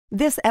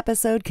This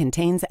episode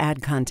contains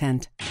ad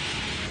content.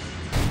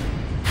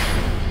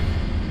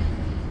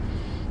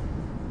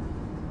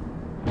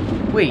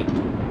 Wait,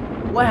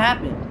 what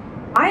happened?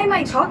 Why am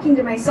I talking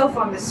to myself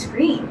on the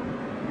screen?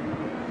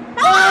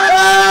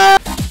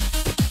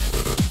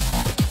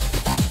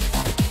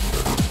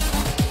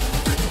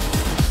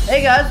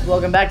 Hey guys,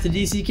 welcome back to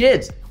DC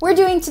Kids. We're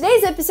doing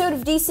today's episode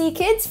of DC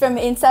Kids from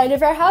inside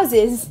of our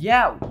houses.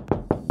 Yeah.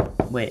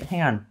 Wait,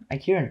 hang on. I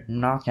hear a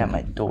knock at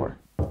my door.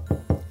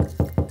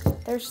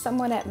 There's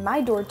someone at my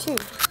door too.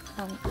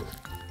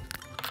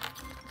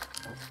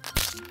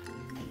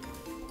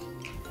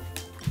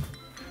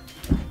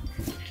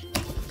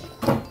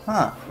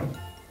 Huh.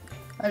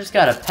 I just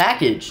got a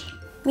package.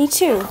 Me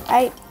too.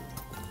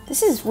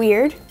 This is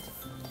weird.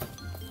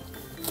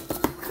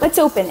 Let's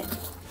open it.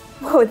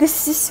 Whoa,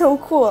 this is so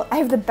cool. I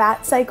have the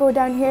Bat Psycho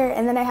down here,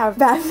 and then I have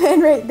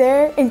Batman right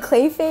there, and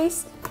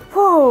Clayface.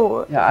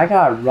 Whoa. Yeah, I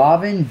got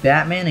Robin,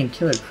 Batman, and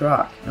Killer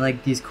Croc. And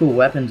like these cool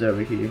weapons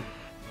over here.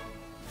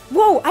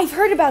 Whoa, I've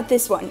heard about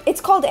this one.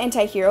 It's called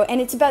Anti-Hero, and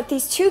it's about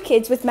these two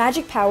kids with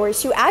magic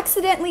powers who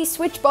accidentally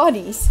switch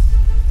bodies.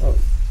 Oh,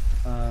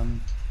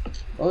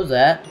 what was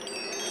that?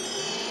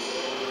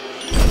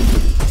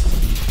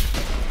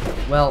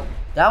 Well,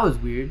 that was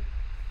weird.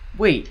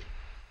 Wait,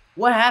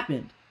 what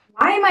happened?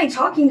 Why am I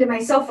talking to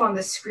myself on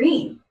the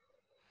screen?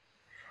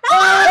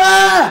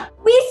 Ah!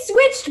 We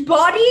switched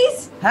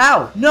bodies?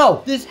 How?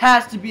 No, this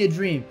has to be a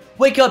dream.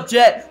 Wake up,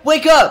 Jet!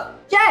 Wake up!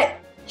 Jet!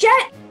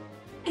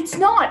 It's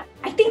not.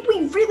 I think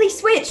we really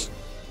switched.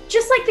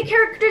 Just like the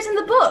characters in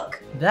the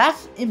book.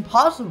 That's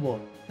impossible.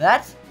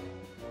 That's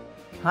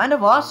kind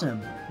of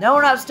awesome. Now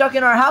we're not stuck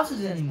in our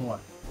houses anymore.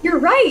 You're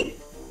right.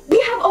 We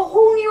have a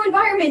whole new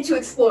environment to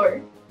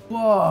explore.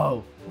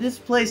 Whoa, this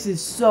place is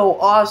so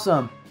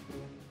awesome.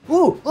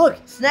 Ooh, look,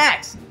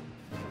 snacks.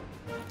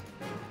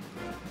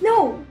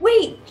 No,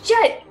 wait,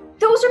 Jet.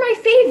 Those are my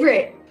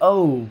favorite.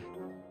 Oh,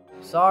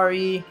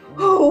 sorry.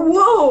 Oh,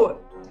 whoa.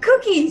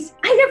 Cookies.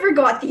 I never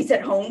got these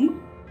at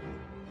home.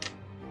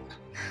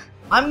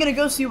 I'm gonna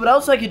go see what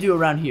else I could do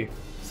around here.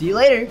 See you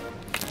later.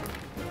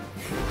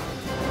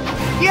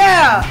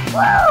 Yeah!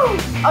 Woo!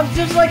 I'm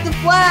just like the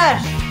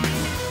Flash!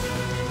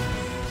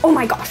 Oh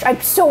my gosh,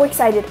 I'm so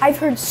excited. I've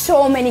heard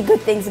so many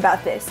good things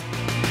about this.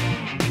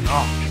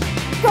 Oh.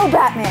 Go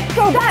Batman!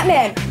 Go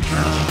Batman!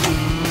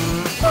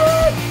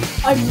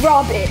 I'm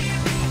Robin.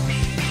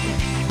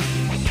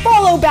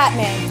 Follow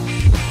Batman.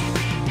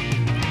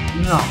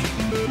 No.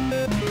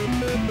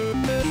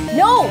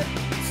 No!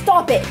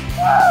 Stop it!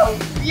 Woo!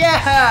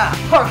 Yeah!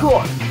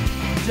 Parkour!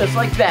 Just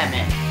like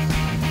Batman.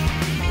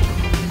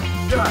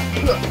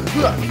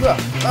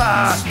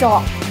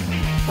 Stop.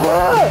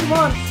 Come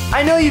on,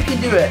 I know you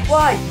can do it.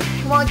 Why?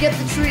 Come on, get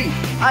the tree.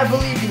 I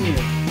believe in you.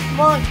 Come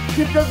on,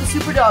 Tip does the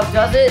super dog,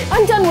 does it?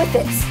 I'm done with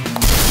this.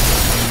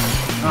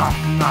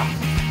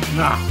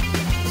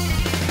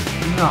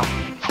 No.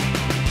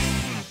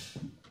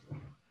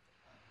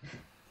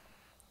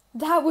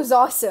 That was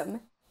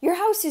awesome. Your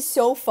house is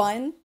so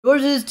fun.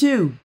 Yours is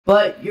too.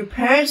 But your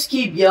parents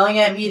keep yelling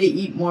at me to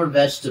eat more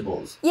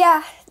vegetables.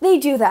 Yeah, they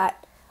do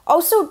that.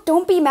 Also,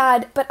 don't be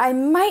mad, but I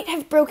might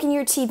have broken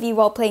your TV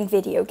while playing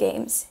video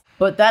games.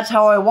 But that's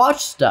how I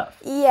watch stuff.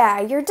 Yeah,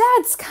 your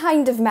dad's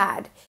kind of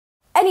mad.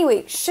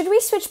 Anyway, should we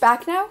switch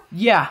back now?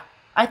 Yeah,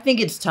 I think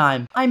it's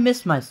time. I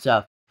miss my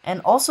stuff.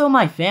 And also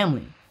my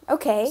family.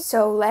 Okay,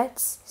 so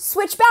let's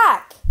switch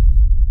back.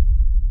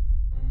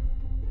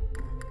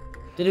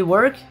 Did it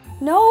work?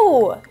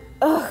 No.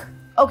 Ugh.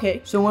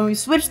 Okay, so when we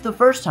switched the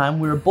first time,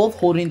 we were both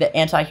holding the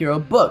anti-hero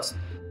books.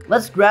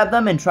 Let's grab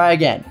them and try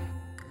again.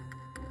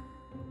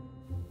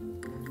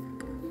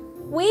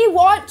 We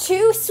want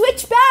to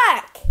switch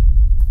back.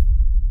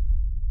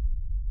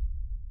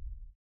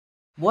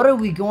 What are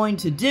we going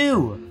to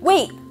do?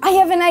 Wait, I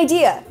have an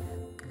idea.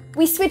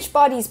 We switch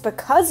bodies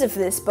because of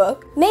this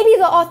book. Maybe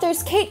the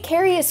authors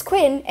Karyus,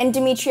 Quinn, and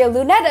Demitria,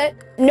 Lunetta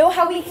know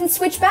how we can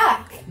switch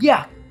back.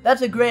 Yeah,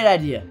 that's a great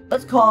idea.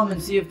 Let's call them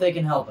and see if they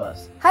can help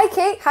us. Hi,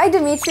 Kate. Hi,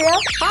 Demitria.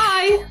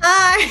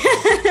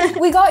 Hi.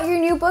 We got your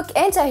new book,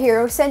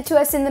 Anti-Hero, sent to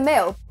us in the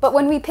mail. But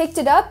when we picked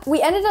it up, we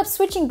ended up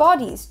switching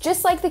bodies,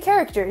 just like the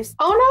characters.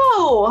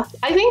 Oh no!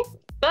 I think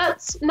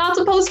that's not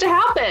supposed to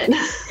happen.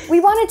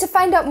 We wanted to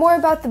find out more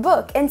about the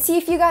book and see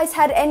if you guys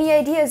had any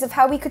ideas of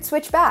how we could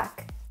switch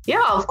back.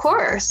 Yeah, of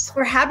course.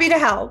 We're happy to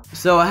help.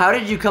 So how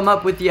did you come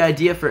up with the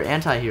idea for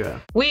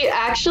anti-hero? We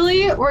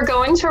actually were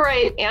going to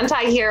write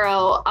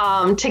Anti-Hero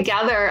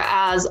together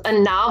as a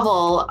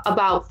novel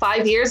about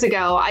 5 years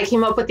ago. I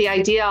came up with the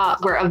idea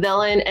where a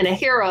villain and a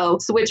hero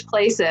switch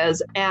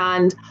places,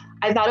 and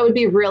I thought it would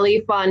be really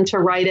fun to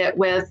write it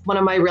with one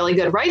of my really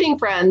good writing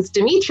friends,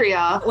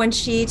 Demitria. When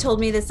she told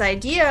me this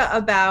idea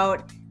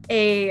about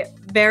a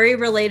very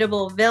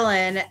relatable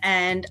villain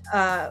and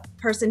a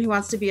person who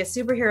wants to be a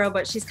superhero,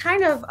 but she's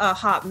kind of a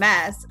hot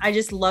mess, I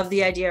just love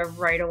the idea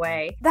right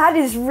away. That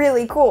is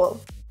really cool.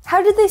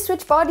 How did they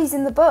switch bodies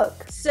in the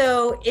book?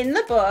 So in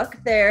the book,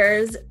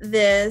 there's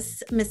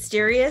this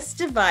mysterious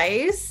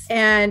device.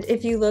 And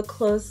if you look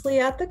closely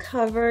at the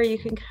cover, you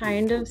can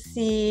kind of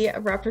see a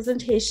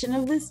representation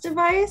of this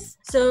device.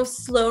 So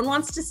Sloane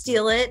wants to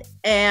steal it,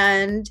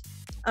 and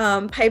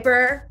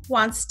Piper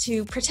wants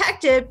to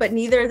protect it, but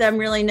neither of them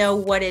really know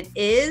what it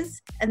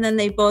is. And then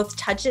they both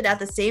touch it at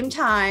the same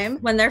time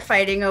when they're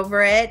fighting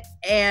over it.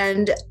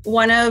 And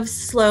one of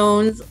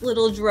Sloane's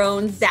little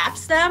drones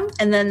zaps them,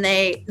 and then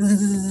they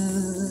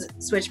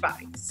switch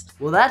bodies.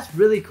 Well, that's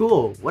really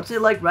cool. What's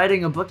it like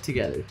writing a book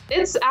together?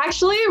 It's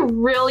actually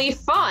really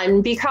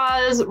fun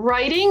because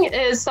writing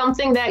is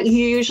something that you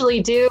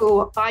usually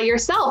do by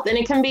yourself, and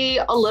it can be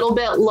a little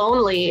bit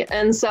lonely.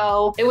 And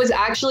so it was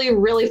actually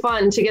really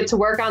fun to get to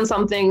work on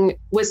something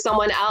with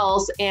someone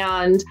else.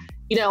 And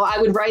I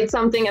would write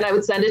something and I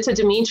would send it to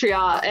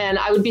Demitria, and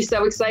I would be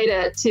so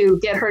excited to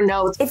get her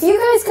notes. If you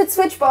guys could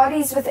switch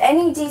bodies with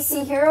any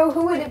DC hero,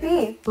 who would it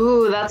be?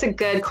 Ooh, that's a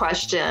good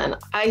question.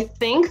 I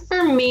think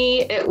for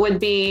me, it would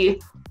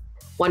be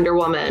Wonder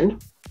Woman.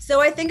 So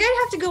I think I'd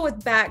have to go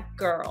with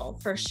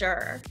Batgirl for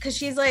sure, because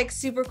she's like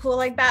super cool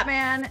like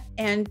Batman,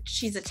 and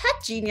she's a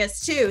tech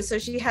genius too, so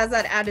she has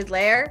that added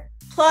layer.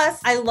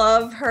 Plus, I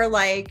love her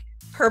like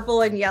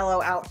purple and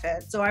yellow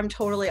outfit, so I'm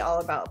totally all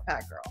about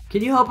Batgirl.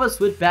 Can you help us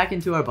switch back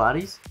into our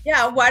bodies?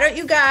 Yeah, why don't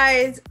you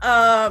guys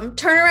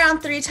turn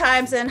around 3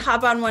 times and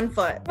hop on 1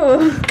 foot?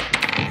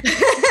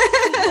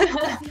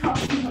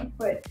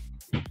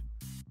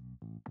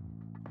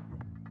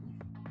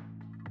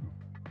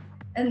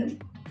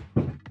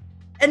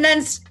 And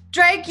then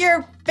strike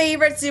your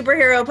favorite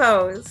superhero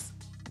pose.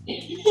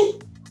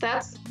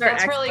 That's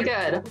really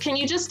good. Can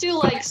you just do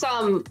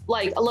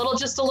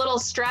just a little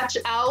stretch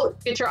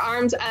out, get your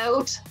arms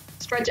out,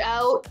 stretch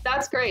out?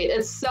 That's great.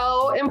 It's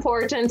so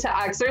important to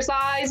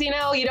exercise. You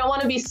don't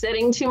want to be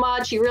sitting too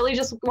much. You really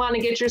just want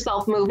to get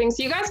yourself moving.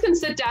 So you guys can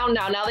sit down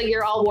now that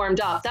you're all warmed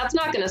up. That's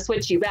not going to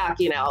switch you back,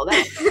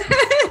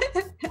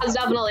 That's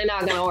definitely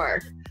not going to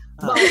work.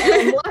 But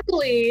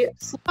luckily,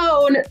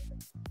 Sloane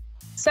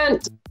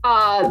sent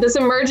this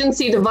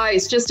emergency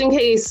device just in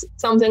case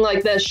something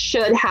like this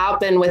should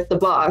happen with the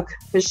book,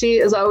 because she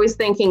is always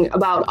thinking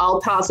about all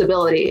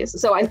possibilities.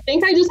 So I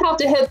think I just have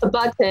to hit the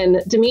button.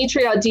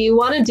 Demitria, do you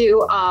want to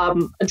do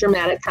a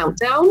dramatic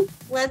countdown?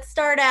 Let's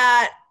start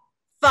at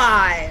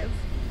 5,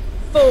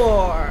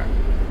 4,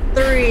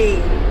 3,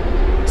 2,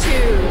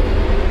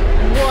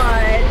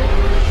 1.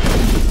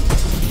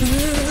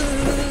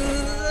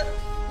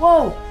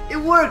 Whoa, it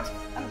worked!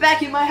 I'm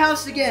back in my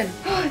house again.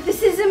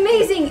 This is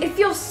amazing. It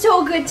feels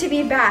so good to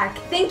be back.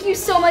 Thank you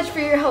so much for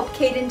your help,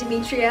 Kate and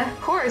Demitria.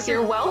 Of course,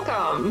 you're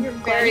welcome. You're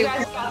Glad you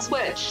guys got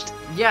switched.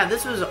 Yeah,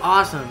 this was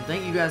awesome.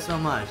 Thank you guys so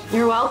much.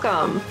 You're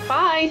welcome.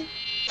 Bye.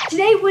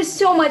 Today was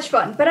so much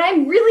fun, but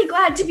I'm really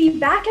glad to be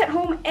back at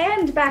home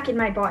and back in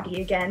my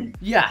body again.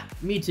 Yeah,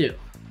 me too.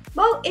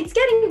 Well, it's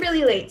getting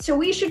really late, so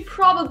we should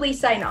probably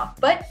sign off,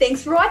 but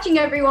thanks for watching,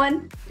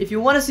 everyone. If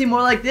you want to see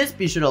more like this,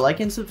 be sure to like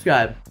and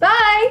subscribe.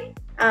 Bye!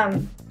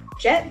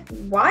 Jett,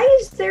 why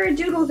is there a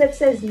doodle that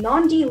says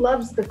Nandi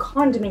loves the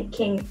Condiment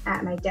King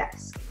at my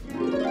desk?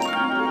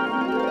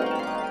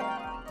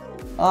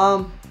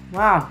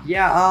 Wow,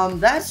 yeah,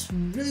 that's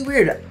really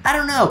weird. I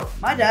don't know.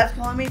 My dad's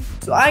calling me,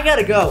 so I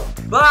gotta go.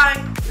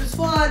 Bye! It was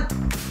fun!